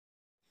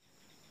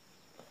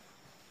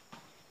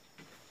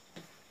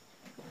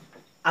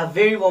A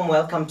very warm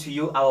welcome to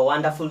you, our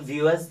wonderful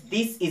viewers.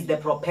 This is the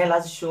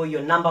Propellers Show,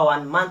 your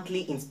 #1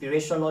 monthly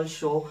inspirational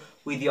show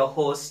with your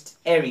host,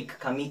 Eric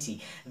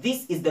Kamiti.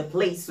 This is the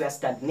place where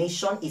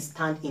stagnation is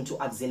turned into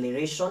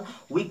acceleration,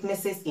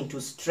 weaknesses into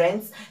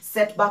strengths,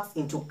 setbacks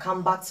into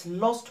comebacks,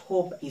 lost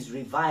hope is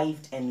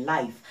revived, and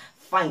life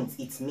finds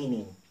its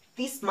meaning.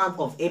 This month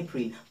of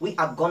April, we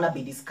are gonna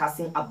be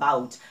discussing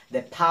about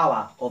the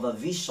power of a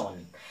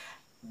vision.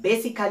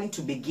 Basically,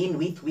 to begin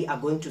with, we are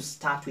going to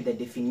start with the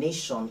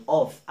definition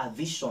of a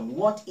vision.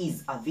 What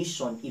is a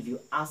vision? If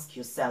you ask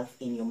yourself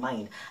in your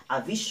mind,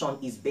 a vision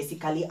is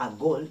basically a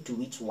goal to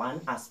which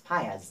one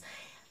aspires.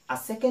 A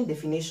second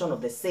definition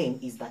of the same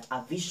is that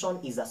a vision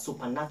is a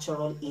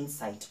supernatural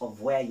insight of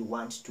where you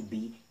want to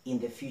be in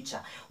the future.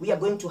 We are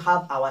going to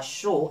have our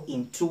show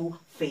in two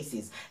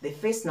phases. The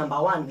phase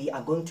 #1, we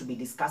are going to be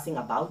discussing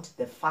about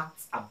the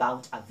facts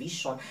about a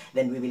vision.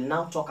 Then we will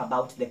now talk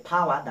about the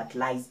power that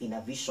lies in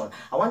a vision.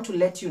 I want to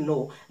let you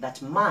know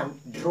that man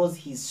draws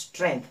his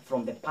strength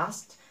from the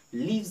past,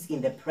 lives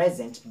in the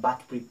present,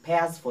 but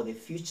prepares for the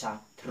future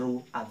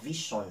through a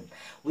vision.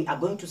 We are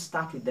going to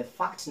start with the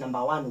fact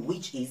 #1,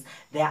 which is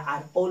there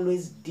are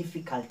always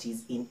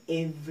difficulties in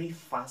every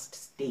first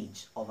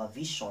stage of a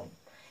vision.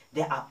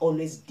 There are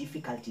always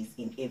difficulties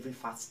in every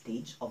first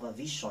stage of a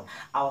vision.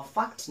 Our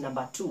fact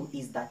 #2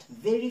 is that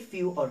very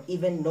few or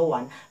even no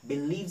one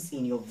believes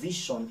in your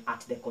vision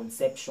at the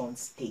conception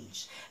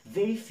stage.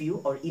 Very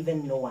few or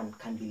even no one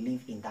can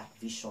believe in that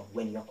vision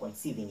when you're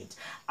conceiving it.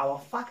 Our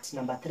fact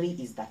 #3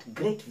 is that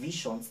great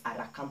visions are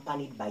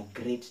accompanied by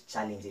great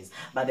challenges.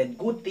 But the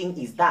good thing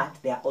is that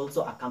they are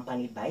also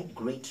accompanied by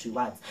great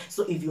rewards.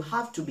 So if you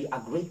have to be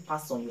a great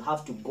person, you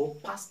have to go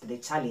past the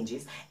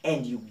challenges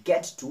and you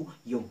get to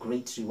your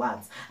great rewards.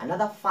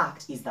 Another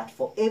fact is that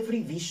for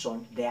every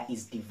vision, there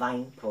is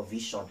divine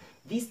provision.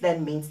 This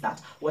then means that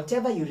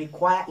whatever you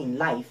require in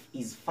life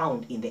is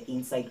found in the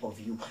inside of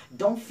you.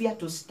 Don't fear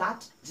to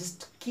start.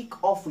 Just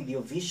kick off with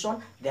your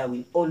vision. There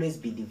will always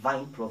be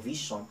divine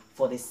provision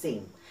for the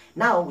same.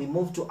 Now we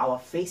move to our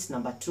phase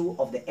 #2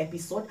 of the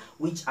episode,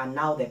 which are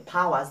now the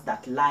powers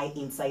that lie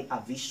inside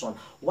a vision.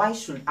 Why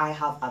should I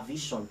have a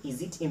vision?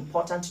 Is it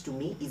important to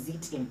me? Is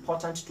it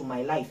important to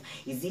my life?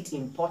 Is it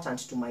important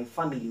to my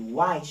family?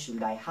 Why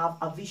should I have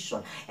a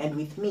vision? And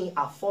with me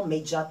are 4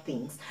 major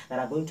things that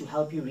are going to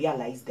help you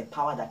realize the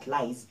power that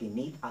lies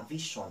beneath a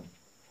vision.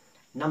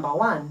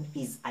 #1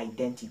 is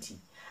identity.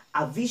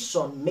 A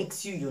vision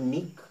makes you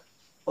unique,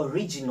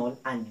 original,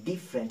 and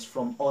different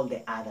from all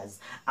the others.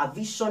 A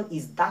vision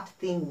is that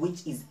thing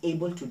which is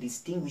able to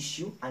distinguish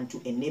you and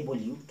to enable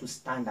you to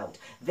stand out.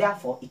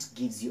 Therefore, it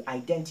gives you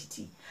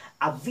identity.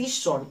 A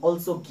vision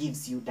also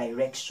gives you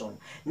direction.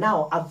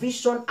 Now, a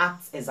vision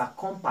acts as a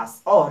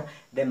compass or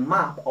the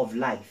map of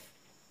life.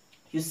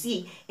 You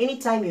see,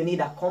 anytime you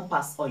need a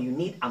compass or you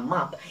need a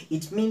map,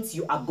 it means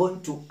you are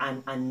going to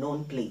an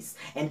unknown place.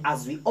 And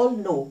as we all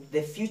know,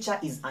 the future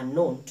is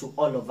unknown to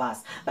all of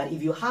us. But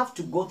if you have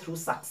to go through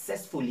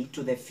successfully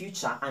to the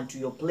future and to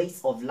your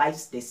place of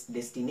life's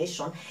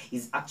destination,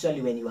 is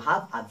actually when you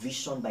have a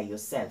vision by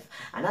yourself.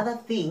 Another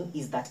thing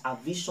is that a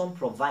vision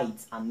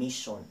provides a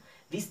mission.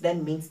 This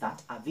then means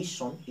that a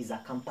vision is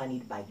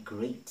accompanied by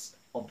great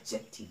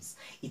objectives.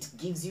 It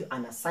gives you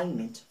an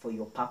assignment for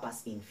your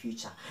purpose in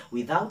future.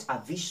 Without a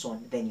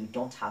vision, then you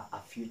don't have a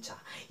future.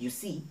 You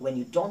see, when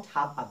you don't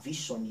have a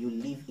vision, you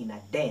live in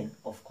a den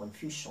of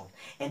confusion.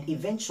 And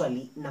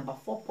eventually,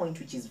 #4 point,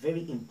 which is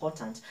very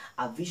important,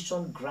 a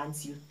vision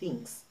grants you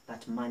things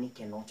that money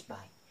cannot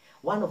buy.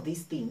 One of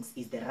these things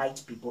is the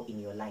right people in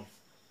your life.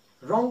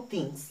 Wrong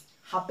things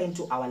happen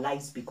to our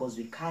lives because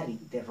we carry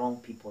the wrong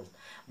people.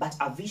 But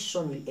a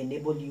vision will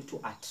enable you to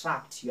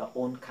attract your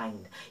own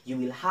kind. You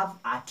will have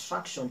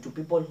attraction to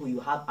people who you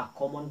have a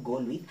common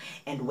goal with,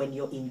 and when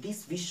you're in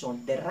this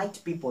vision, the right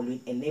people will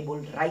enable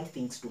right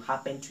things to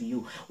happen to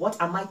you. What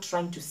am I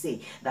trying to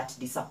say? That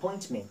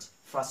disappointment,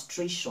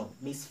 frustration,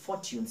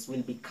 misfortunes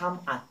will become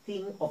a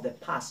thing of the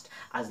past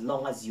as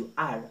long as you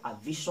are a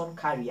vision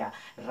carrier,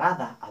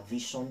 rather a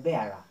vision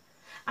bearer.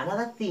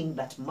 Another thing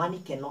that money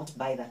cannot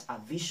buy that a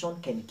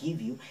vision can give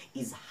you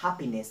is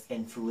happiness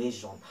and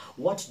fruition.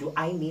 What do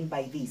I mean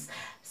by this?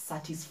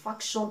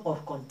 Satisfaction or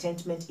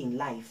contentment in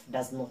life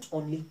does not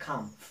only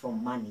come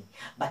from money,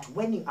 but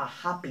when you are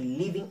happy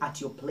living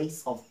at your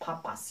place of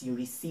purpose, you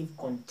receive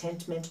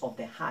contentment of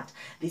the heart.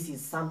 This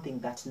is something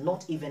that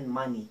not even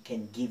money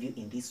can give you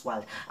in this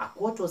world. A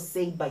quote was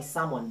said by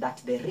someone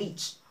that the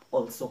rich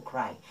also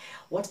cry.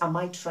 What am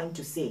I trying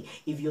to say?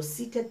 If you're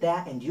seated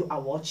there and you are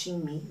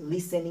watching me,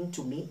 listening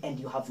to me, and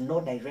you have no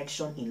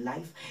direction in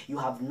life, you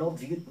have no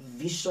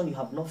vision, you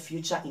have no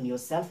future in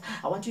yourself,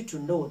 I want you to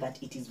know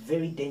that it is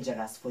very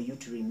dangerous for you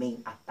to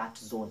remain at that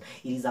zone.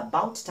 It is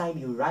about time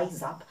you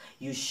rise up,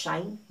 you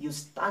shine, you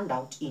stand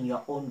out in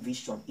your own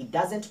vision. It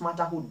doesn't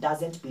matter who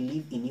doesn't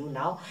believe in you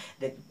now.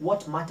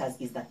 What matters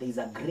is that there is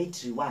a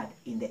great reward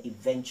in the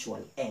eventual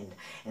end.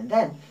 And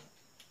then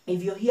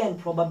If you're here and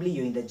probably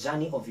you're in the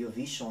journey of your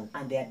vision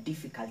and there are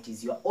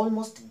difficulties, you're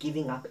almost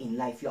giving up in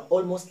life, you're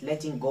almost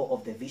letting go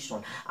of the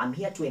vision, I'm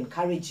here to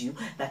encourage you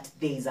that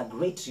there is a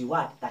great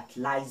reward that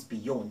lies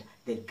beyond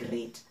the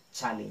great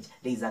challenge.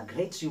 There is a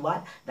great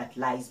reward that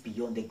lies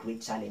beyond the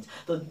great challenge.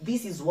 So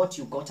this is what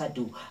you gotta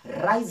do.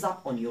 Rise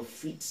up on your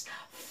feet,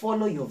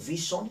 follow your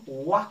vision,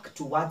 work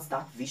towards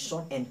that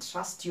vision, and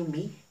trust you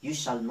me, you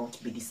shall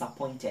not be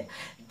disappointed.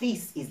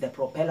 This is the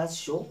Propellers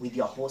Show with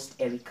your host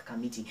Eric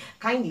Kamiti.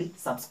 Kindly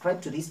subscribe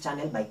to this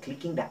channel by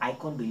clicking the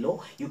icon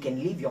below. You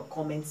can leave your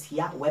comments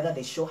here whether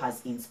the show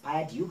has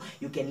inspired you.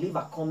 You can leave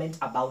a comment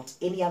about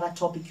any other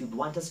topic you'd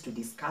want us to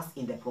discuss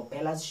in the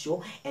Propellers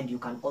Show, and you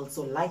can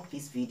also like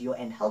this video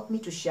and help me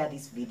to share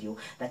this video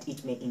that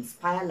it may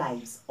inspire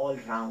lives all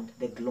around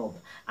the globe.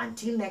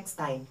 Until next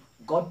time,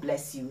 God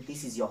bless you.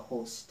 This is your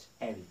host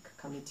Eric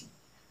Kamiti.